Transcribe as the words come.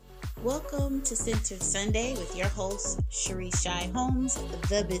Welcome to Centered Sunday with your host, Sharice Shy Holmes,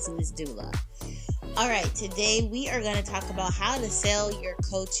 the business doula. All right, today we are going to talk about how to sell your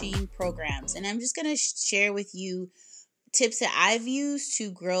coaching programs. And I'm just going to share with you tips that I've used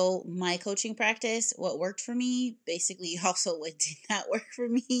to grow my coaching practice, what worked for me, basically also what did not work for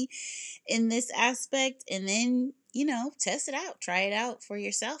me in this aspect. And then, test it out, try it out for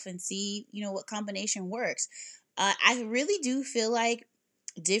yourself and see, what combination works. I really do feel like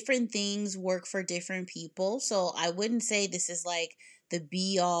different things work for different people. So I wouldn't say this is like the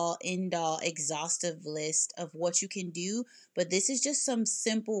be all end all exhaustive list of what you can do, but this is just some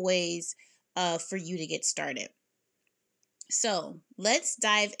simple ways for you to get started. So let's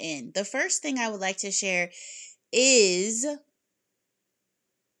dive in. The first thing I would like to share is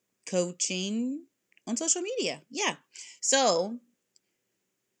coaching on social media. Yeah. So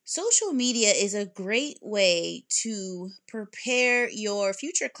social media is a great way to prepare your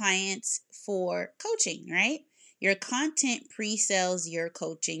future clients for coaching, right? Your content pre-sells your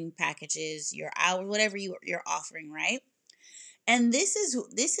coaching packages, your hours, whatever you're offering, right? And this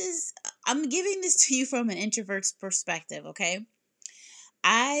is I'm giving this to you from an introvert's perspective, okay?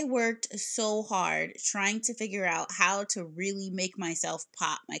 I worked so hard trying to figure out how to really make myself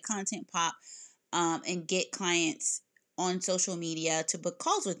pop, my content pop, and get clients on social media to book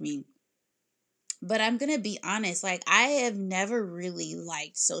calls with me. But I'm going to be honest, like I have never really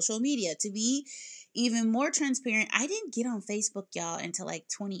liked social media. To be even more transparent, I didn't get on Facebook, y'all, until like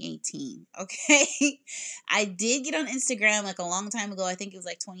 2018. Okay. I did get on Instagram like a long time ago. I think it was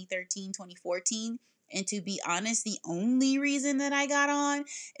like 2013, 2014. And to be honest, the only reason that I got on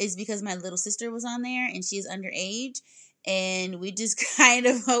is because my little sister was on there and she is underage. And we just kind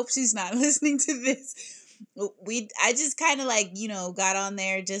of hope she's not listening to this. I just kind of like, got on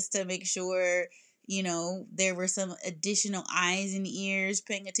there just to make sure there were some additional eyes and ears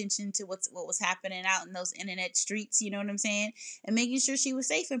paying attention to what was happening out in those internet streets, you know what I'm saying? And making sure she was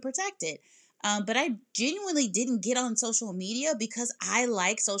safe and protected. But I genuinely didn't get on social media because I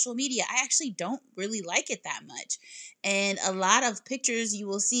like social media. I actually don't really like it that much. And a lot of pictures you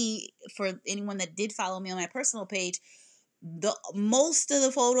will see, for anyone that did follow me on my personal page, the most of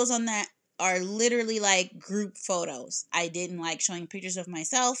the photos on that are literally like group photos. I didn't like showing pictures of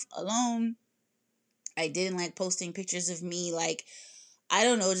myself alone. I didn't like posting pictures of me, like, I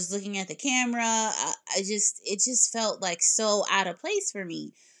don't know, just looking at the camera. It just felt like so out of place for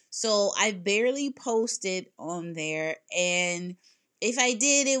me. So I barely posted on there. And if I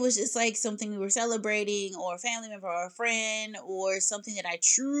did, it was just like something we were celebrating, or a family member or a friend, or something that I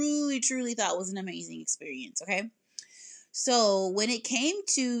truly, truly thought was an amazing experience. Okay. So when it came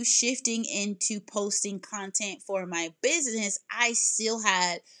to shifting into posting content for my business, I still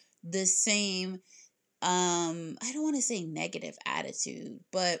had the same I don't want to say negative attitude,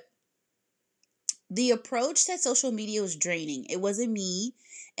 but the approach that social media was draining. It wasn't me,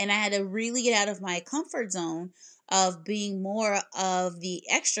 and I had to really get out of my comfort zone of being more of the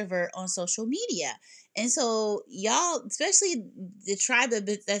extrovert on social media. And so y'all, especially the tribe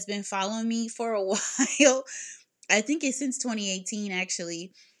that's been following me for a while, I think it's since 2018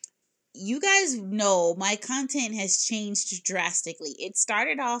 actually. You guys know my content has changed drastically. It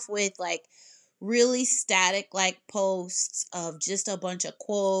started off with like really static like posts of just a bunch of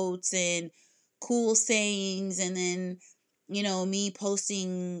quotes and cool sayings, and then me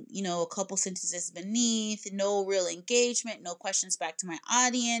posting a couple sentences beneath, no real engagement, no questions back to my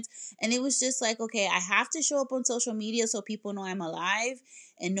audience. And it was just like, okay, I have to show up on social media so people know I'm alive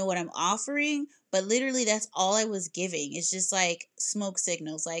and know what I'm offering. But literally that's all I was giving. It's just like smoke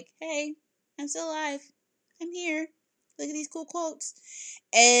signals, like, hey, I'm still alive, I'm here, look at these cool quotes.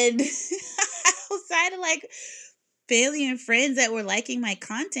 And outside of like family and friends that were liking my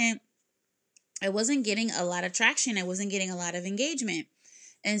content, I wasn't getting a lot of traction. I wasn't getting a lot of engagement.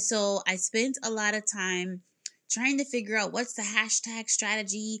 And so I spent a lot of time trying to figure out what's the hashtag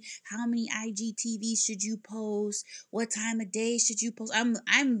strategy, how many IGTVs should you post, what time of day should you post. I'm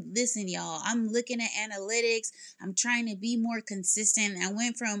listen, y'all. I'm looking at analytics. I'm trying to be more consistent. I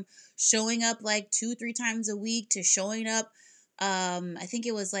went from showing up like 2-3 times a week to showing up I think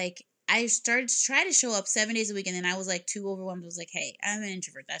it was like I started to try to show up 7 days a week, and then I was like too overwhelmed. I was like, hey, I'm an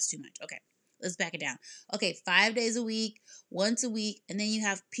introvert. That's too much. Okay, let's back it down. Okay, 5 days a week, once a week, and then you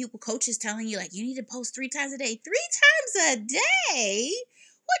have people, coaches telling you like you need to post 3 times a day. 3 times a day?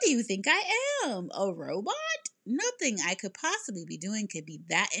 What do you think I am? A robot? Nothing I could possibly be doing could be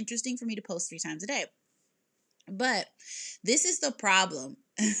that interesting for me to post 3 times a day. But this is the problem.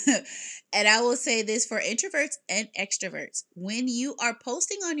 And I will say this for introverts and extroverts. When you are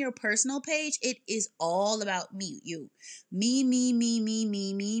posting on your personal page, it is all about me, you. Me,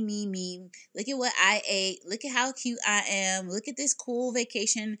 Look at what I ate. Look at how cute I am. Look at this cool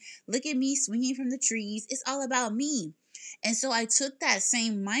vacation. Look at me swinging from the trees. It's all about me. And so I took that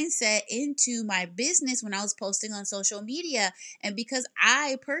same mindset into my business when I was posting on social media. And because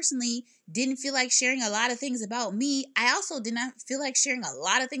I personally didn't feel like sharing a lot of things about me, I also did not feel like sharing a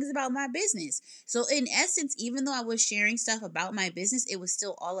lot of things about my business. So, in essence, even though I was sharing stuff about my business, it was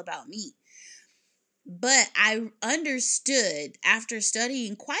still all about me. But I understood after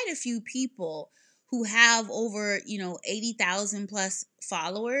studying quite a few people who have over, 80,000 plus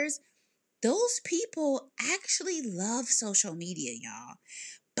followers, those people actually love social media, y'all.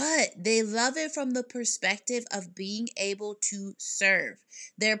 But they love it from the perspective of being able to serve.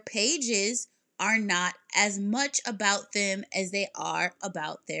 Their pages are not as much about them as they are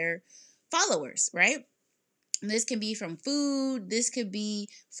about their followers, right? This can be from food, this could be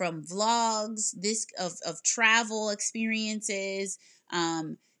from vlogs, this of travel experiences,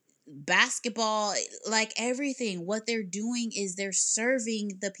 basketball, like everything. What they're doing is they're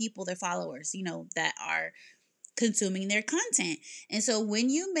serving the people, their followers, that are consuming their content. And so when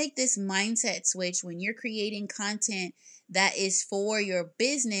you make this mindset switch, when you're creating content that is for your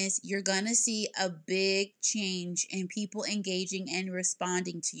business, you're going to see a big change in people engaging and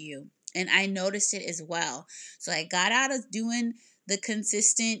responding to you. And I noticed it as well. So I got out of doing the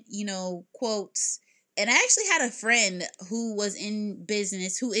consistent, quotes. And I actually had a friend who was in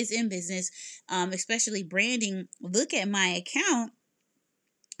business, who is in business, especially branding, look at my account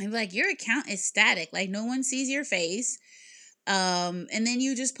and be like, your account is static. Like, no one sees your face. And then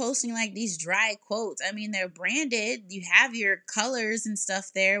you just posting like these dry quotes. I mean, they're branded. You have your colors and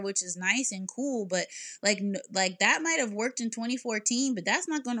stuff there, which is nice and cool. But like that might have worked in 2014, but that's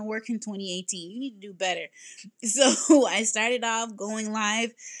not going to work in 2018. You need to do better. So I started off going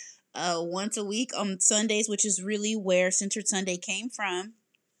live once a week on Sundays, which is really where Centered Sunday came from,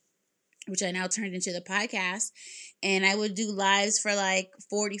 which I now turned into the podcast. And I would do lives for like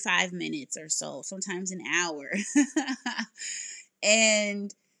 45 minutes or so, sometimes an hour.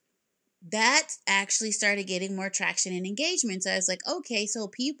 And that actually started getting more traction and engagement. So I was like, okay, so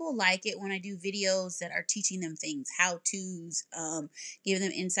people like it when I do videos that are teaching them things, how to's, giving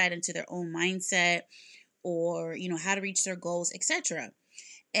them insight into their own mindset, or how to reach their goals, etc.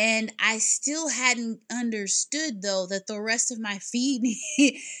 And I still hadn't understood though that the rest of my feed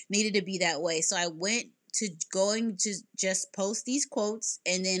needed to be that way. So I went to going to just post these quotes,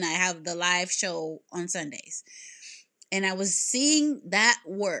 and then I have the live show on Sundays. And I was seeing that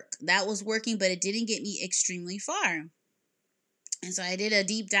work. That was working, but it didn't get me extremely far. And so I did a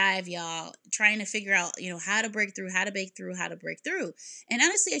deep dive, y'all, trying to figure out, how to break through, how to break through, how to break through. And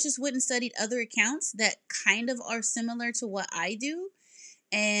honestly, I just went and studied other accounts that kind of are similar to what I do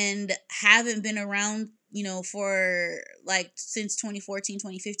and haven't been around, for like since 2014,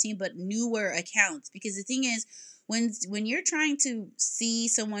 2015, but newer accounts. Because the thing is, when you're trying to see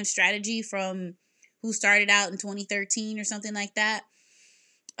someone's strategy from who started out in 2013 or something like that,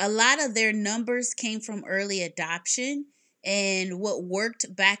 a lot of their numbers came from early adoption, and what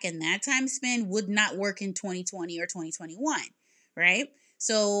worked back in that time span would not work in 2020 or 2021, right?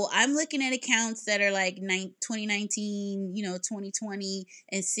 So I'm looking at accounts that are like 2019, 2020,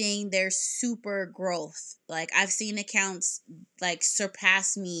 and seeing their super growth. Like I've seen accounts like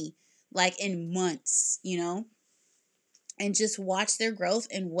surpass me like in months, and just watch their growth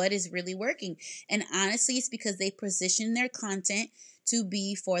and what is really working. And honestly, it's because they position their content to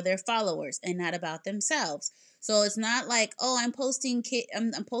be for their followers and not about themselves. So it's not like, oh, I'm posting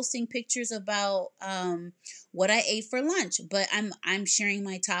pictures about what I ate for lunch, but I'm sharing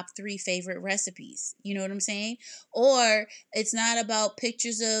my top 3 favorite recipes. You know what I'm saying? Or it's not about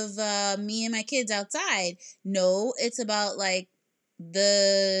pictures of me and my kids outside. No, it's about like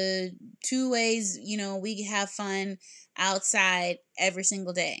the 2 ways, we have fun outside every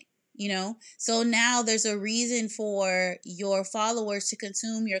single day. So now there's a reason for your followers to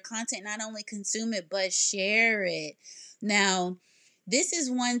consume your content, not only consume it but share it. Now, this is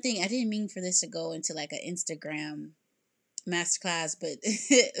one thing. I didn't mean for this to go into like an Instagram masterclass, but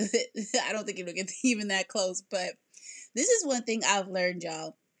I don't think it'll get even that close. But this is one thing I've learned,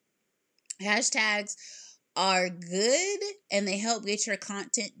 y'all. Hashtags are good and they help get your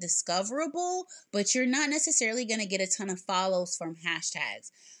content discoverable, but you're not necessarily going to get a ton of follows from hashtags.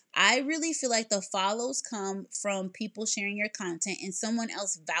 I really feel like the follows come from people sharing your content and someone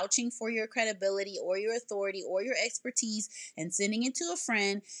else vouching for your credibility or your authority or your expertise and sending it to a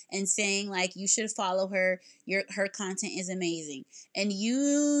friend and saying like you should follow her, her content is amazing. And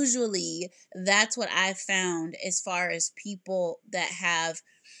usually that's what I've found as far as people that have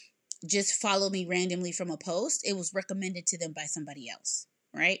just follow me randomly from a post. It was recommended to them by somebody else,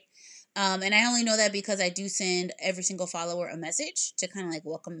 right? And I only know that because I do send every single follower a message to kind of like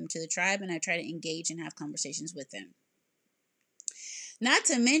welcome them to the tribe, and I try to engage and have conversations with them. Not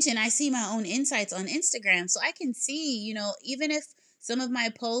to mention, I see my own insights on Instagram, so I can see, even if some of my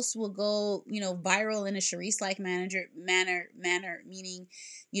posts will go, viral in a Sharice-like manner, meaning,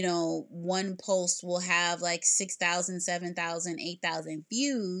 one post will have like 6,000, 7,000, 8,000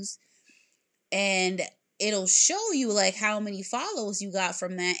 views, and it'll show you like how many follows you got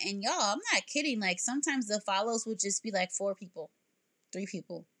from that. And y'all, I'm not kidding. Like sometimes the follows would just be like 4 people, 3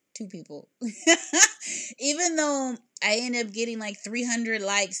 people, 2 people. Even though I end up getting like 300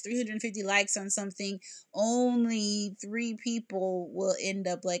 likes, 350 likes on something, only 3 people will end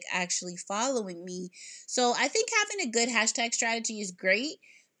up like actually following me. So I think having a good hashtag strategy is great,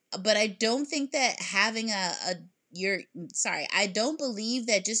 but I don't think that having I don't believe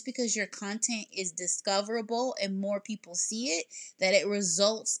that just because your content is discoverable and more people see it, that it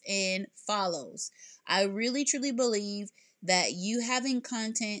results in follows. I really truly believe that you having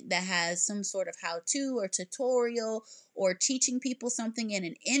content that has some sort of how-to or tutorial or teaching people something in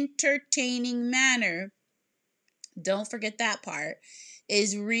an entertaining manner, don't forget that part,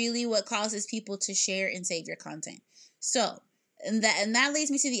 is really what causes people to share and save your content. So, and that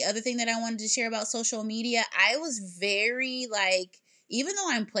leads me to the other thing that I wanted to share about social media. I was very like, even though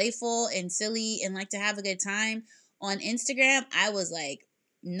I'm playful and silly and like to have a good time on Instagram, I was like,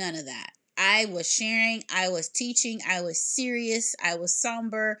 none of that. I was sharing, I was teaching, I was serious, I was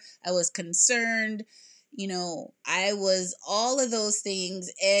somber, I was concerned. I was all of those things.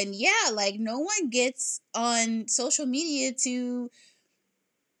 And yeah, like no one gets on social media to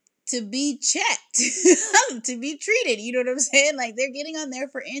be checked, to be treated. You know what I'm saying? Like they're getting on there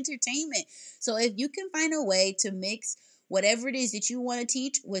for entertainment. So if you can find a way to mix whatever it is that you want to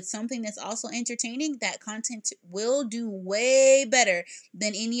teach with something that's also entertaining, that content will do way better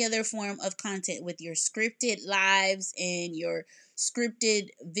than any other form of content with your scripted lives and your scripted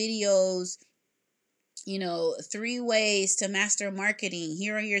videos. 3 ways to master marketing.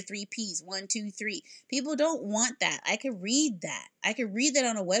 Here are your 3 P's. 1, 2, 3. People don't want that. I could read that. I could read that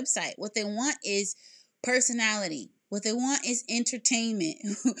on a website. What they want is personality. What they want is entertainment.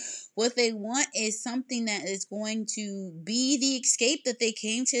 What they want is something that is going to be the escape that they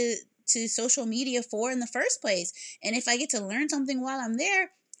came to social media for in the first place. And if I get to learn something while I'm there,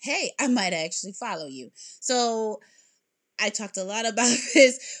 hey, I might actually follow you. So I talked a lot about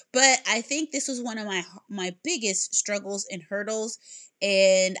this, but I think this was one of my biggest struggles and hurdles,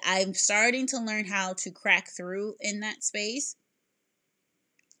 and I'm starting to learn how to crack through in that space,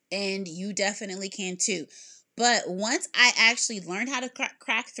 and you definitely can too. But once I actually learned how to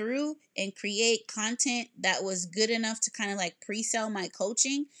crack through and create content that was good enough to kind of like pre-sell my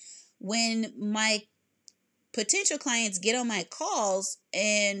coaching, when my potential clients get on my calls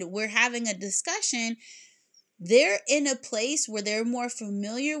and we're having a discussion, they're in a place where they're more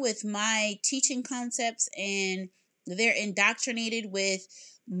familiar with my teaching concepts and they're indoctrinated with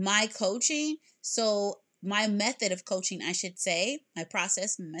my coaching. So, my method of coaching, I should say, my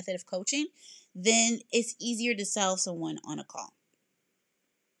process, my method of coaching, then it's easier to sell someone on a call.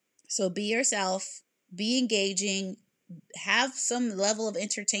 So, be yourself, be engaging, have some level of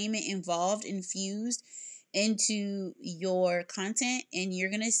entertainment infused into your content, and you're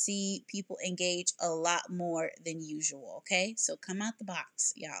going to see people engage a lot more than usual. Okay. So come out the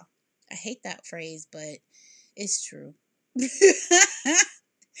box, y'all. I hate that phrase, but it's true.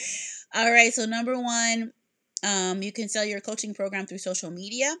 All right. So number 1, you can sell your coaching program through social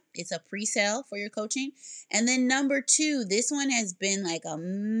media. It's a pre-sale for your coaching. And then number 2, this one has been like a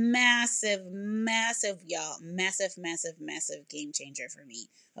massive, y'all, massive game changer for me.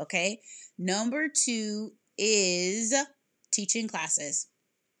 Okay. Number 2 is teaching classes.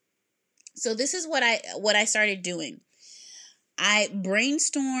 So this is what I started doing. I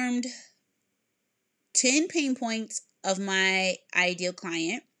brainstormed 10 pain points of my ideal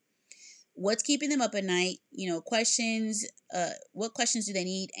client. What's keeping them up at night? Questions. What questions do they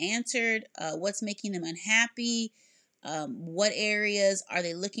need answered? What's making them unhappy? What areas are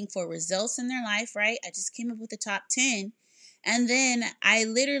they looking for results in their life? Right? I just came up with the top 10. And then I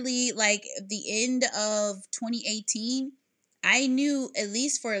literally, like, at the end of 2018, I knew at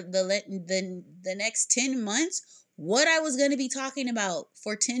least for the next 10 months what I was going to be talking about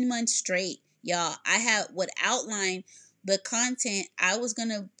for 10 months straight. Y'all, I would outline the content I was going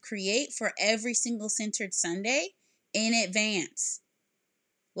to create for every single Centered Sunday in advance.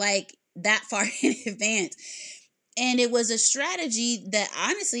 Like that far in advance. And it was a strategy that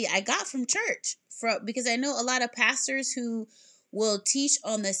honestly I got from church, because I know a lot of pastors who will teach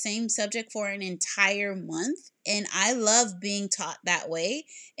on the same subject for an entire month. And I love being taught that way.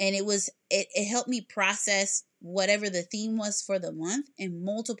 And it helped me process whatever the theme was for the month in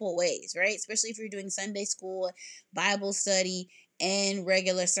multiple ways, right? Especially if you're doing Sunday school, Bible study, and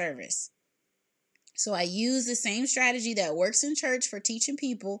regular service. So I use the same strategy that works in church for teaching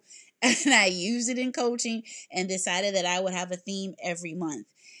people, and I used it in coaching and decided that I would have a theme every month.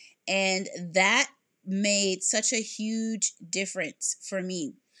 And that made such a huge difference for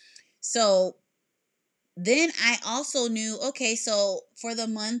me. So then I also knew, okay, so for the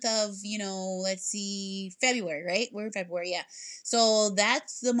month of, let's see, February, right? We're in February, yeah. So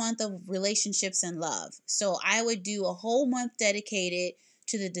that's the month of relationships and love. So I would do a whole month dedicated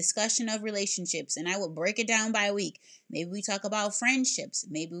to the discussion of relationships, and I would break it down by week. Maybe we talk about friendships.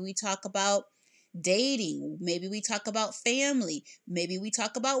 Maybe we talk about dating. Maybe we talk about family. Maybe we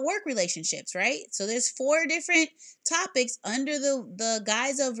talk about work relationships, right? So there's 4 different topics under the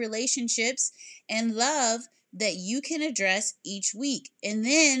guise of relationships and love that you can address each week. And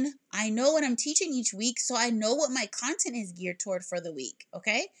then I know what I'm teaching each week, so I know what my content is geared toward for the week,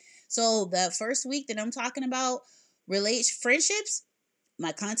 okay? So the first week that I'm talking about friendships,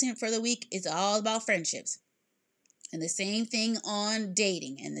 my content for the week is all about friendships. And the same thing on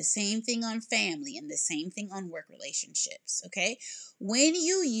dating, and the same thing on family, and the same thing on work relationships. Okay. When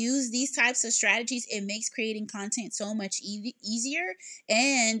you use these types of strategies, it makes creating content so much easier,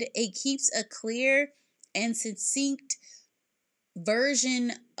 and it keeps a clear and succinct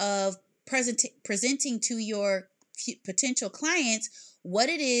version of presenting to your potential clients what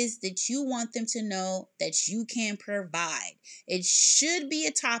it is that you want them to know that you can provide. It should be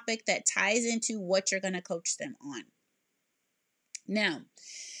a topic that ties into what you're going to coach them on. Now,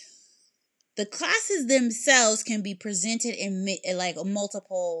 the classes themselves can be presented in like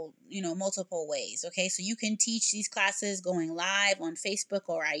multiple ways. Okay, so you can teach these classes going live on Facebook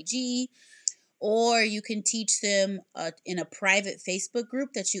or IG, or you can teach them in a private Facebook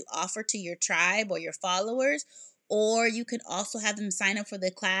group that you offer to your tribe or your followers, or you can also have them sign up for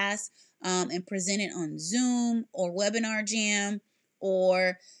the class and present it on Zoom or Webinar Jam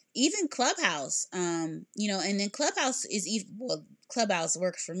or even Clubhouse. And then Clubhouse Clubhouse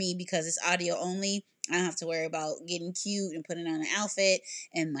works for me because it's audio only. I don't have to worry about getting cute and putting on an outfit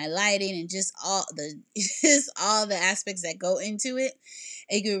and my lighting and just all the aspects that go into it.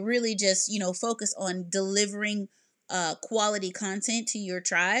 You could really just, focus on delivering quality content to your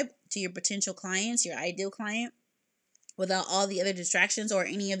tribe, to your potential clients, your ideal client, without all the other distractions or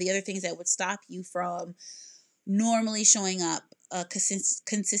any of the other things that would stop you from normally showing up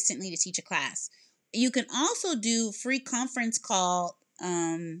consistently to teach a class. You can also do free conference call.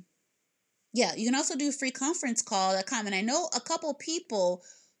 You can also do free conference call.com. And I know a couple people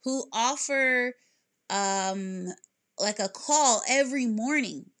who offer like a call every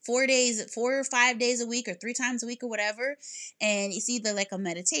morning, 4 or 5 days a week, or 3 times a week, or whatever. And it's either like a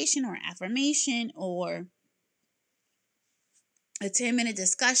meditation or affirmation or a 10-minute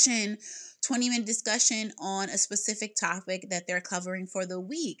discussion, 20-minute discussion on a specific topic that they're covering for the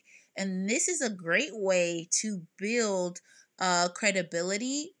week. And this is a great way to build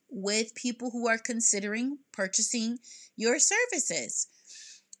credibility with people who are considering purchasing your services.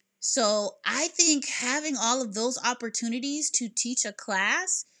 So I think having all of those opportunities to teach a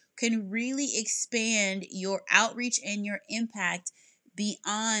class can really expand your outreach and your impact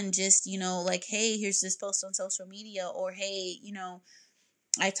beyond just, like, hey, here's this post on social media, or hey,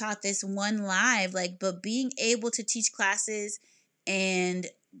 I taught this one live, but being able to teach classes and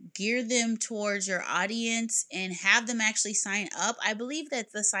gear them towards your audience and have them actually sign up. I believe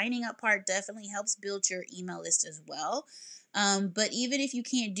that the signing up part definitely helps build your email list as well. But even if you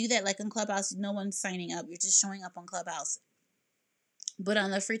can't do that, like in Clubhouse, no one's signing up. You're just showing up on Clubhouse. But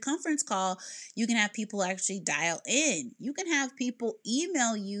on the free conference call, you can have people actually dial in. You can have people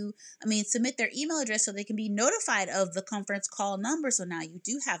submit their email address so they can be notified of the conference call number. So now you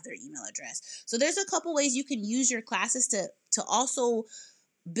do have their email address. So there's a couple ways you can use your classes to also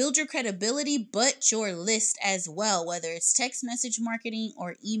build your credibility, but your list as well, whether it's text message marketing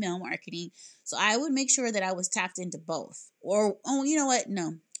or email marketing. So I would make sure that I was tapped into both. Or, you know what?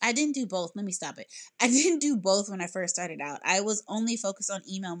 No, I didn't do both. Let me stop it. I didn't do both when I first started out. I was only focused on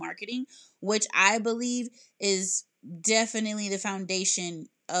email marketing, which I believe is definitely the foundation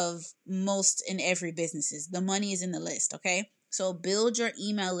of most and every businesses. The money is in the list, okay? So build your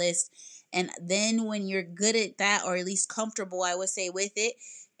email list. And then when you're good at that, or at least comfortable, I would say, with it,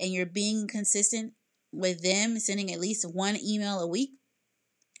 and you're being consistent with them, sending at least one email a week,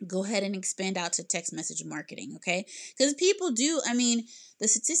 go ahead and expand out to text message marketing, okay? Because people do, the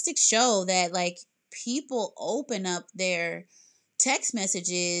statistics show that, people open up their text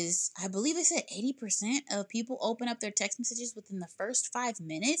messages, I believe it said 80% of people open up their text messages within the first 5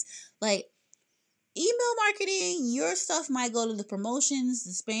 minutes. Like, email marketing, your stuff might go to the promotions,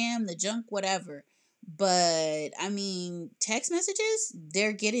 the spam, the junk, whatever. But I mean, text messages,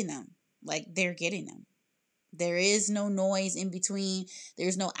 they're getting them. Like, they're getting them. There is no noise in between.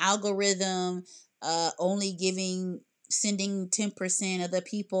 There's no algorithm only sending 10% of the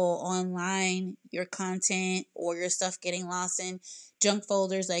people online your content or your stuff getting lost in junk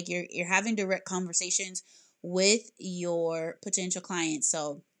folders. Like, you're having direct conversations with your potential clients.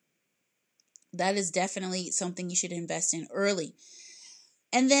 So that is definitely something you should invest in early.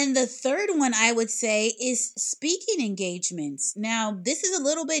 And then the third one I would say is speaking engagements. Now, this is a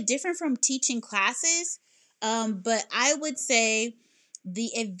little bit different from teaching classes, but I would say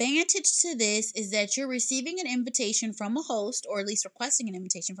the advantage to this is that you're receiving an invitation from a host, or at least requesting an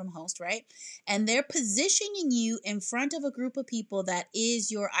invitation from a host, right? And they're positioning you in front of a group of people that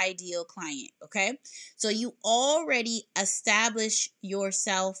is your ideal client, okay? So you already establish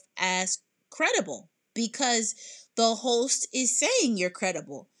yourself as credible because the host is saying you're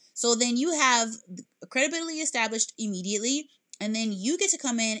credible. So then you have credibility established immediately, and then you get to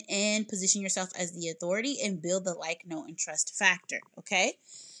come in and position yourself as the authority and build the like, know, and trust factor. Okay.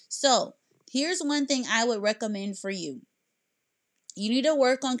 So here's one thing I would recommend for you. You need to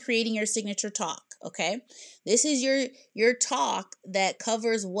work on creating your signature talk. Okay. This is your talk that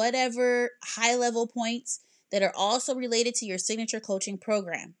covers whatever high level points that are also related to your signature coaching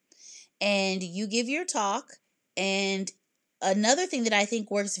program. And you give your talk. And another thing that I think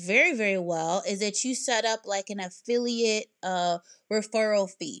works very, very well is that you set up like an affiliate referral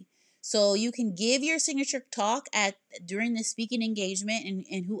fee. So you can give your signature talk during the speaking engagement,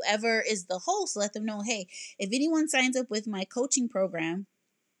 and whoever is the host, let them know, hey, if anyone signs up with my coaching program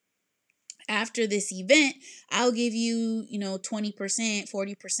after this event, I'll give you, 20%,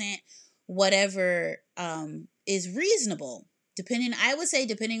 40%, whatever is reasonable. I would say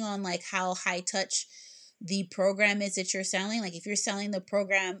depending on like how high touch the program is that you're selling. Like, if you're selling the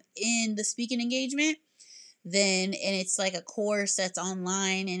program in the speaking engagement, and it's like a course that's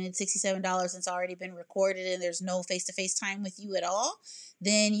online and it's $67 and it's already been recorded and there's no face-to-face time with you at all,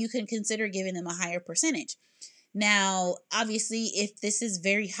 then you can consider giving them a higher percentage. Now, obviously, if this is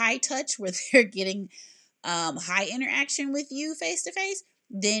very high touch where they're getting high interaction with you face to face,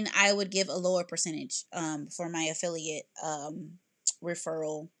 then I would give a lower percentage for my affiliate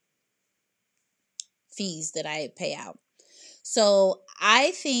referral fees that I pay out. So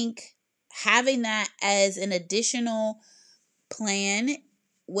I think having that as an additional plan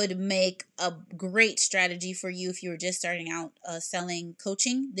would make a great strategy for you if you were just starting out selling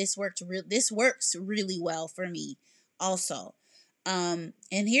coaching. This works really well for me also. And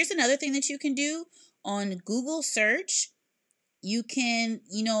here's another thing that you can do on Google search. You can,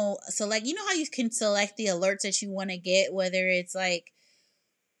 select, how you can select the alerts that you want to get, whether it's like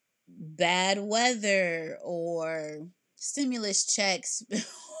bad weather or stimulus checks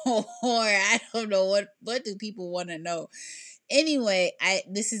or I don't know what do people want to know. Anyway,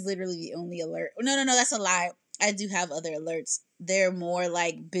 this is literally the only alert. No, that's a lie. I do have other alerts. They're more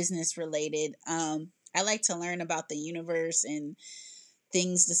like business related. I like to learn about the universe and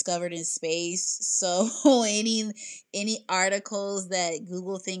things discovered in space. So any articles that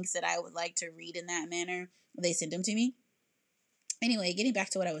Google thinks that I would like to read in that manner, they send them to me. Anyway, getting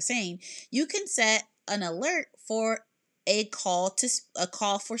back to what I was saying, you can set an alert for a call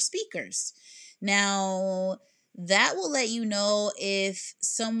for speakers. Now, that will let you know if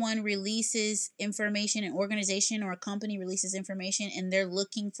someone releases information, an organization or a company releases information, and they're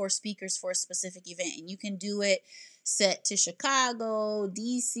looking for speakers for a specific event. And you can do it set to Chicago,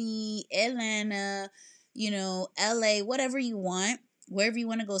 DC, Atlanta, LA, whatever you want, wherever you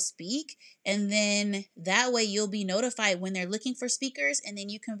want to go speak. And then that way you'll be notified when they're looking for speakers, and then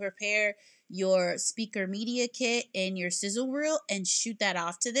you can prepare your speaker media kit and your sizzle reel and shoot that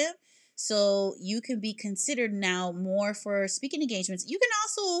off to them. So you can be considered now more for speaking engagements. You can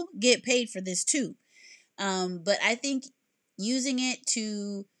also get paid for this too. But I think using it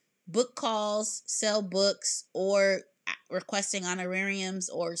to book calls, sell books, or requesting honorariums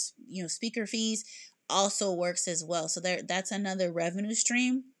or speaker fees also works as well. So that's another revenue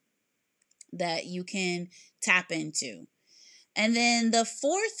stream that you can tap into. And then the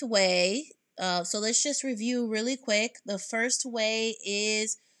fourth way, so let's just review really quick. The first way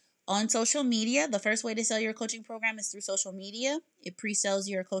is on social media. The first way to sell your coaching program is through social media. It pre-sells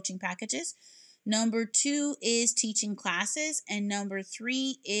your coaching packages. Number 2 is teaching classes. And number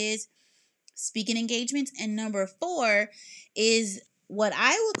 3 is speaking engagements. And number 4 is what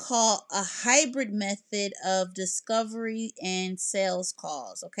I would call a hybrid method of discovery and sales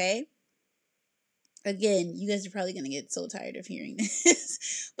calls, okay? Again, you guys are probably going to get so tired of hearing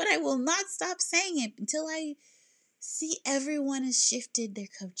this, but I will not stop saying it until I see everyone has shifted their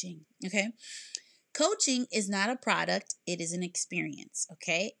coaching, okay? Coaching is not a product, it is an experience,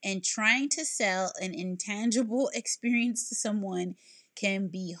 okay? And trying to sell an intangible experience to someone can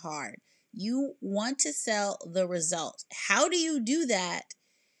be hard. You want to sell the result. How do you do that?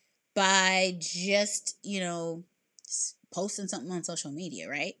 By just, posting something on social media,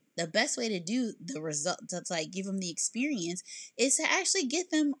 right? The best way to do the result, to like give them the experience, is to actually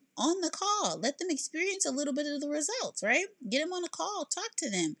get them on the call. Let them experience a little bit of the results, right? Get them on a call, talk to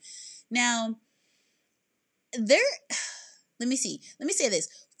them. Now, there, let me say this.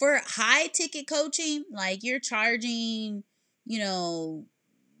 For high ticket coaching, like you're charging,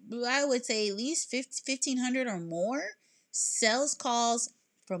 I would say at least 1,500 or more, sales calls,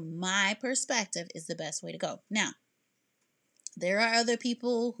 from my perspective, is the best way to go. Now, there are other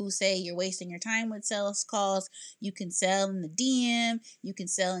people who say you're wasting your time with sales calls. You can sell in the DM, you can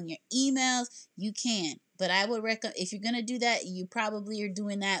sell in your emails, you can. But I would recommend, if you're going to do that, you probably are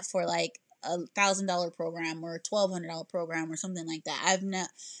doing that for like $1,000 program or a $1,200 program or something like that.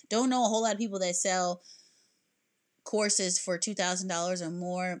 Don't know a whole lot of people that sell courses for $2,000 or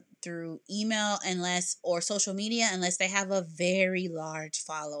more through email or social media, unless they have a very large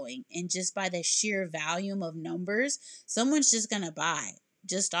following. And just by the sheer volume of numbers, someone's just gonna buy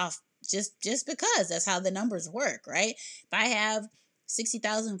just because that's how the numbers work, right? If I have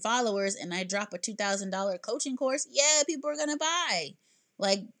 60,000 followers and I drop a $2,000 coaching course, yeah, people are gonna buy.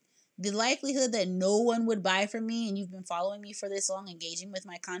 Like, the likelihood that no one would buy from me, and you've been following me for this long, engaging with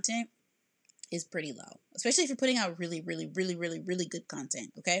my content, is pretty low, especially if you're putting out really, really, really, really, really good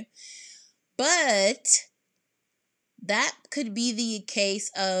content, okay? But that could be the case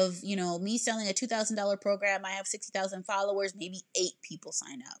of, me selling a $2,000 program. I have 60,000 followers, maybe 8 people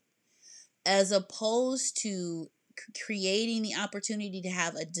sign up, as opposed to creating the opportunity to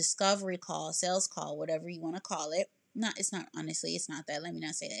have a discovery call, sales call, whatever you want to call it. It's not that. Let me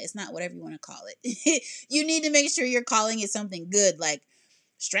not say that. It's not whatever you want to call it. You need to make sure you're calling it something good, like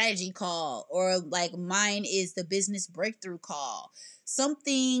strategy call, or like mine is the business breakthrough call.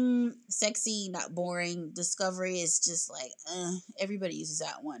 Something sexy, not boring. Discovery is just like, everybody uses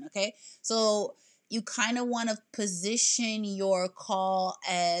that one, okay? So you kind of want to position your call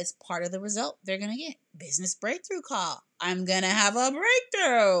as part of the result they're going to get. Business breakthrough call. I'm going to have a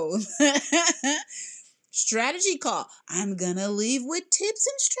breakthrough. Strategy call. I'm going to leave with tips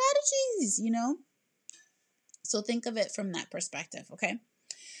and strategies, So think of it from that perspective, okay?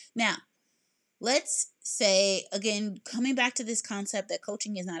 Now, let's say, again, coming back to this concept that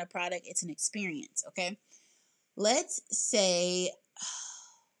coaching is not a product, it's an experience, okay? Let's say,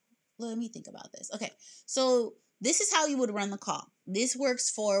 let me think about this. Okay, so this is how you would run the call. This works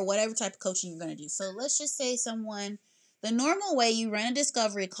for whatever type of coaching you're going to do. So let's just say the normal way you run a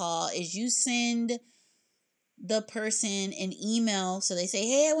discovery call is you send the person an email. So they say,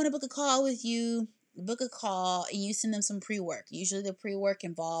 hey, I want to book a call with you. Book a call, and you send them some pre-work. Usually the pre-work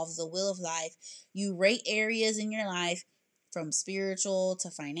involves the wheel of life. You rate areas in your life, from spiritual to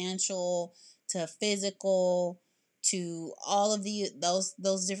financial to physical to all of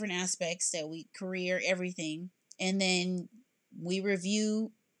those different aspects, career, everything. And then we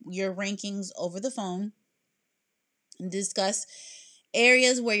review your rankings over the phone and discuss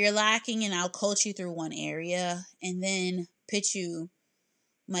areas where you're lacking, and I'll coach you through one area and then pitch you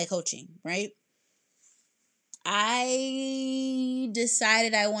my coaching, right? I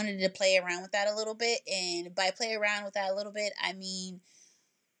decided I wanted to play around with that a little bit, and by play around with that a little bit, I mean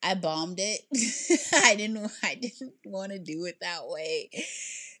I bombed it. I didn't want to do it that way.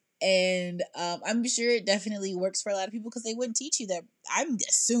 And I'm sure it definitely works for a lot of people, because they wouldn't teach you that. I'm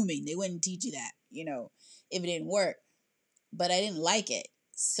assuming they wouldn't teach you that, if it didn't work. But I didn't like it.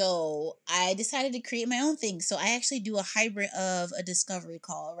 So I decided to create my own thing. So I actually do a hybrid of a discovery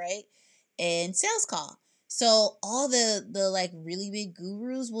call, right? And sales call. So all the like really big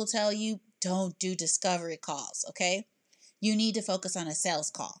gurus will tell you, don't do discovery calls, okay? You need to focus on a sales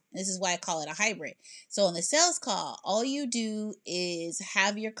call. This is why I call it a hybrid. So on the sales call, all you do is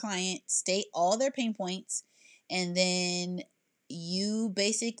have your client state all their pain points, and then you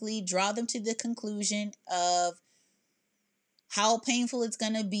basically draw them to the conclusion of how painful it's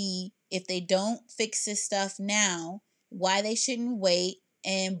going to be if they don't fix this stuff now, why they shouldn't wait,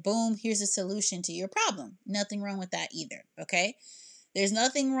 and boom, here's a solution to your problem. Nothing wrong with that either, okay? There's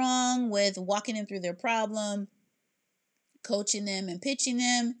nothing wrong with walking them through their problem, coaching them and pitching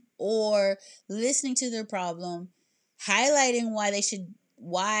them, or listening to their problem, highlighting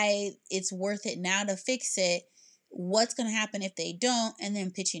why it's worth it now to fix it, what's going to happen if they don't, and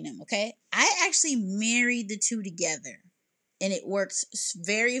then pitching them. Okay. I actually married the two together and it works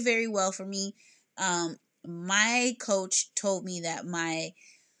very, very well for me. My coach told me that my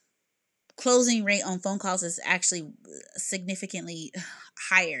closing rate on phone calls is actually significantly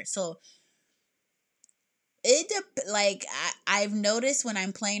higher. So I've noticed when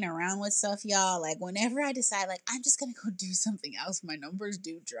I'm playing around with stuff, y'all, like whenever I decide like I'm just gonna go do something else, my numbers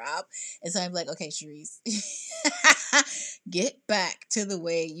do drop. And so I'm like, okay, Sharice, get back to the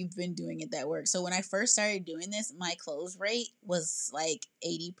way you've been doing it that works. So when I first started doing this, my close rate was like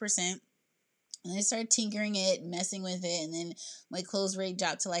 80%. And I started tinkering it, messing with it, and then my close rate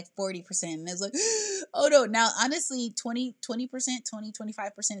dropped to like 40%. And I was like, oh no. Now, honestly, 20%,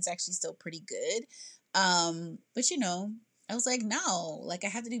 25% is actually still pretty good. But I was like, no, like I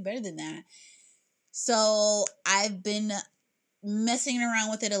have to do better than that. So I've been messing around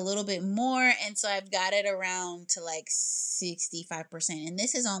with it a little bit more. And so I've got it around to like 65%. And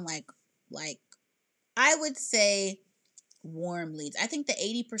this is on like I would say warm leads. I think the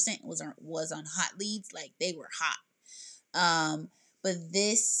 80% was on hot leads, like they were hot. But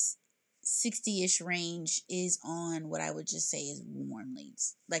this 60-ish range is on what I would just say is warm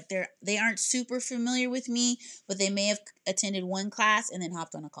leads. Like they aren't super familiar with me, but they may have attended one class and then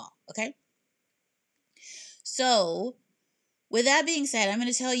hopped on a call. Okay. So with that being said, I'm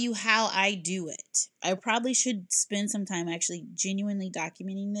going to tell you how I do it. I probably should spend some time actually genuinely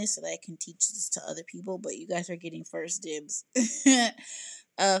documenting this so that I can teach this to other people, but you guys are getting first dibs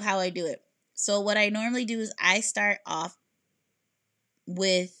of how I do it. So what I normally do is I start off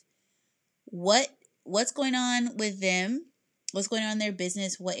with what's going on with them, what's going on in their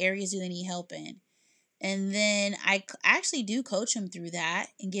business, what areas do they need help in. And then I actually do coach them through that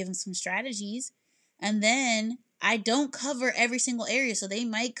and give them some strategies. And then I don't cover every single area. So they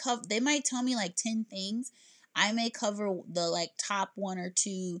might tell me like 10 things. I may cover the like top one or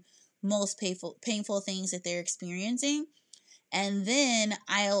two most painful things that they're experiencing. And then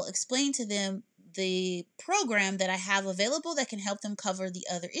I'll explain to them the program that I have available that can help them cover the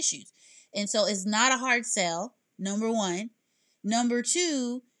other issues. And so it's not a hard sell, number one. Number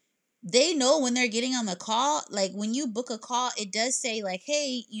two, they know when they're getting on the call, like when you book a call, it does say like,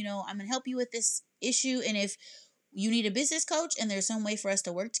 hey, I'm going to help you with this issue. And if you need a business coach and there's some way for us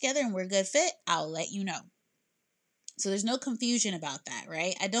to work together and we're a good fit, I'll let you know. So there's no confusion about that,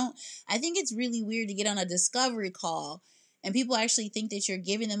 right? I think it's really weird to get on a discovery call and people actually think that you're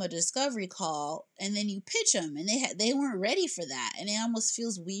giving them a discovery call and then you pitch them and they weren't ready for that. And it almost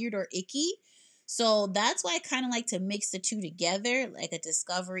feels weird or icky. So that's why I kind of like to mix the two together, like a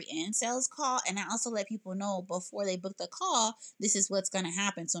discovery and sales call. And I also let people know before they book the call, this is what's going to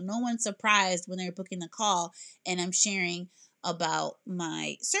happen. So no one's surprised when they're booking the call and I'm sharing about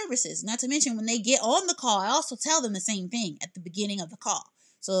my services. Not to mention when they get on the call, I also tell them the same thing at the beginning of the call.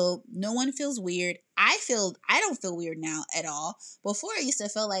 So no one feels weird. I don't feel weird now at all. Before I used to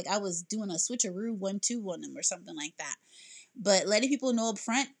feel like I was doing a switcheroo 1-2 on them or something like that. But letting people know up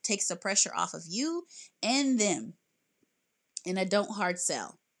front takes the pressure off of you and them. And I don't hard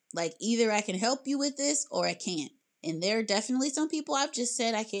sell. Like either I can help you with this or I can't. And there are definitely some people I've just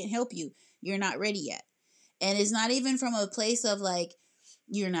said I can't help you. You're not ready yet. And it's not even from a place of like,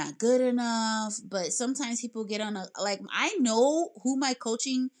 you're not good enough. But sometimes people get on I know who my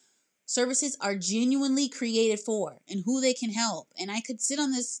coaching services are genuinely created for and who they can help. And I could sit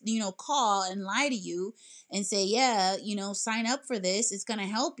on this, call and lie to you and say, yeah, sign up for this. It's going to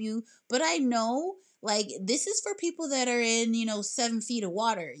help you. But I know like this is for people that are in, 7 feet of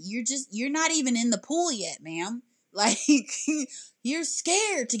water. You're not even in the pool yet, ma'am. Like you're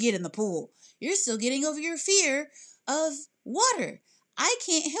scared to get in the pool. You're still getting over your fear of water. I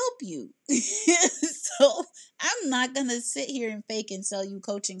can't help you. So I'm not going to sit here and fake and sell you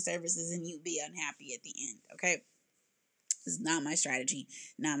coaching services and you be unhappy at the end. Okay. This is not my strategy,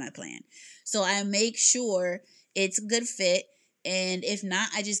 not my plan. So I make sure it's a good fit. And if not,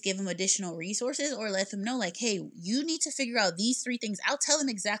 I just give them additional resources or let them know like, hey, you need to figure out these 3 things. I'll tell them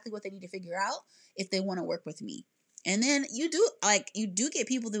exactly what they need to figure out if they want to work with me. And then you do get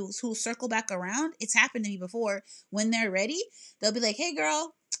people who circle back around. It's happened to me before. When they're ready, they'll be like, hey,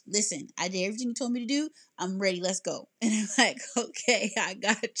 girl, listen, I did everything you told me to do. I'm ready. Let's go. And I'm like, okay, I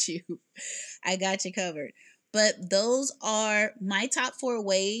got you. I got you covered. But those are my top 4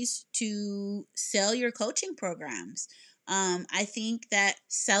 ways to sell your coaching programs. I think that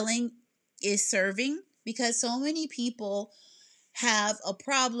selling is serving because so many people have a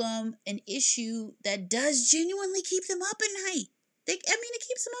problem, an issue that does genuinely keep them up at night. It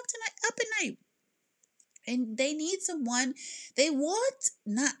keeps them up at night. And they need someone, they want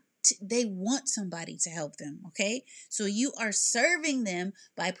not they want somebody to help them, okay? So you are serving them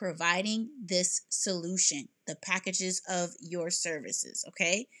by providing this solution, the packages of your services,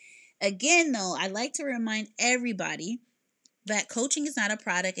 okay? Again, though, I like to remind everybody that coaching is not a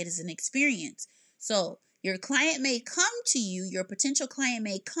product, it is an experience. So your client may come to you, your potential client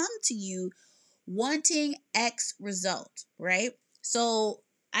may come to you wanting X result, right? So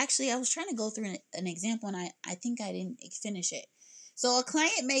actually, I was trying to go through an example and I think I didn't finish it. So a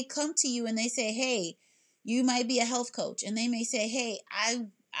client may come to you and they say, hey, you might be a health coach, and they may say, hey, I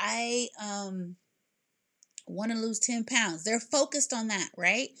want to lose 10 pounds. They're focused on that,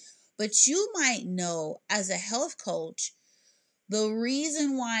 right? But you might know as a health coach, the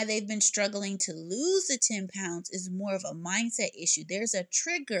reason why they've been struggling to lose the 10 pounds is more of a mindset issue. There's a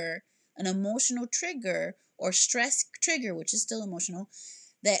trigger, an emotional trigger or stress trigger, which is still emotional,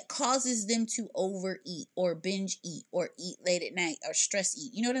 that causes them to overeat or binge eat or eat late at night or stress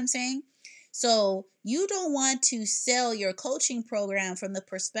eat. You know what I'm saying? So you don't want to sell your coaching program from the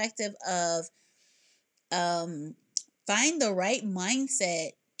perspective of um, find the right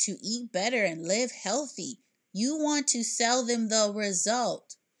mindset to eat better and live healthy. You want to sell them the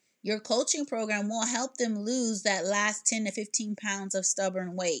result. Your coaching program will help them lose that last 10 to 15 pounds of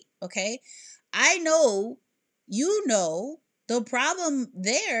stubborn weight. Okay. I know, you know, the problem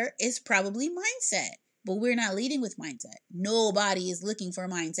there is probably mindset, but we're not leading with mindset. Nobody is looking for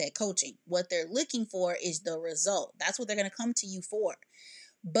mindset coaching. What they're looking for is the result. That's what they're going to come to you for.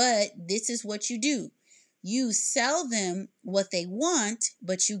 But this is what you do. You sell them what they want,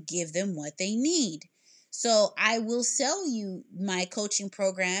 but you give them what they need. So I will sell you my coaching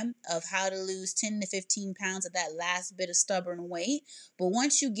program of how to lose 10 to 15 pounds of that last bit of stubborn weight. But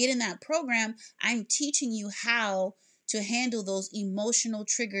once you get in that program, I'm teaching you how to handle those emotional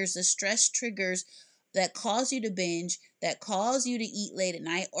triggers, the stress triggers that cause you to binge, that cause you to eat late at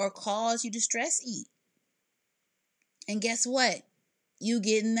night, or cause you to stress eat. And guess what? You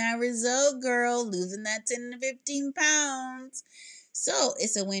getting that result, girl, losing that 10 to 15 pounds. So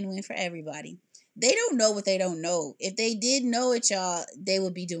it's a win-win for everybody. They don't know what they don't know. If they did know it, y'all, they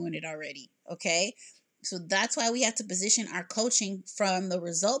would be doing it already. Okay. So that's why we have to position our coaching from the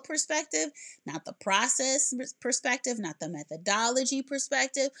result perspective, not the process perspective, not the methodology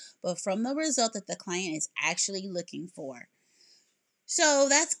perspective, but from the result that the client is actually looking for. So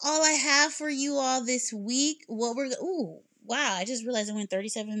that's all I have for you all this week. Wow, I just realized I went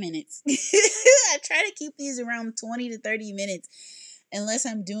 37 minutes. I try to keep these around 20 to 30 minutes unless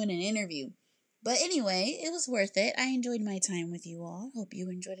I'm doing an interview. But anyway, it was worth it. I enjoyed my time with you all. Hope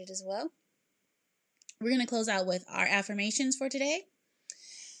you enjoyed it as well. We're going to close out with our affirmations for today.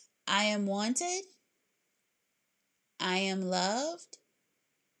 I am wanted, I am loved,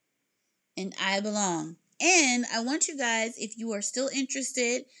 and I belong. And I want you guys, if you are still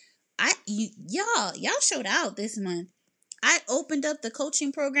interested, y'all showed out this month. I opened up the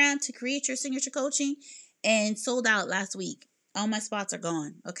coaching program to create your signature coaching and sold out last week. All my spots are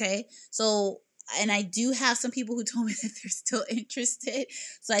gone. Okay. So, and I do have some people who told me that they're still interested.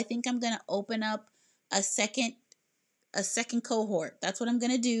 So I think I'm going to open up a second cohort. That's what I'm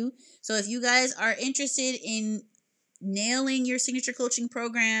going to do. So if you guys are interested in nailing your signature coaching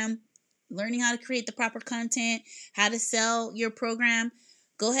program, learning how to create the proper content, how to sell your program,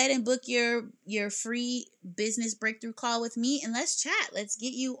 go ahead and book your free business breakthrough call with me and let's chat. Let's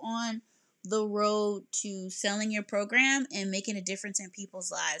get you on the road to selling your program and making a difference in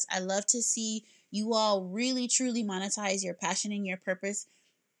people's lives. I love to see you all really truly monetize your passion and your purpose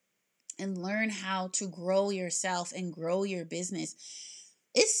and learn how to grow yourself and grow your business.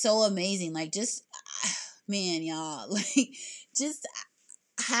 It's so amazing. Like, just man, y'all, like, just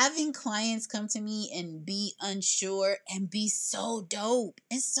having clients come to me and be unsure and be so dope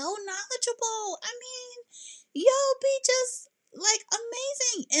and so knowledgeable. I mean, yo, be just like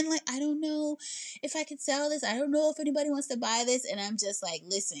amazing. And like, I don't know if I could sell this. I don't know if anybody wants to buy this. And I'm just like,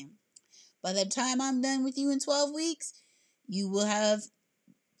 listen, by the time I'm done with you in 12 weeks, you will have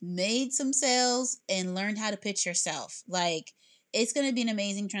made some sales and learned how to pitch yourself. Like, it's going to be an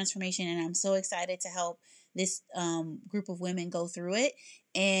amazing transformation, and I'm so excited to help this group of women go through it.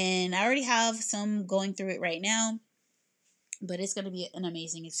 And I already have some going through it right now, but it's going to be an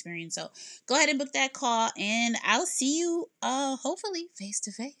amazing experience. So go ahead and book that call, and I'll see you hopefully face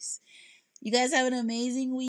to face. You guys have an amazing week.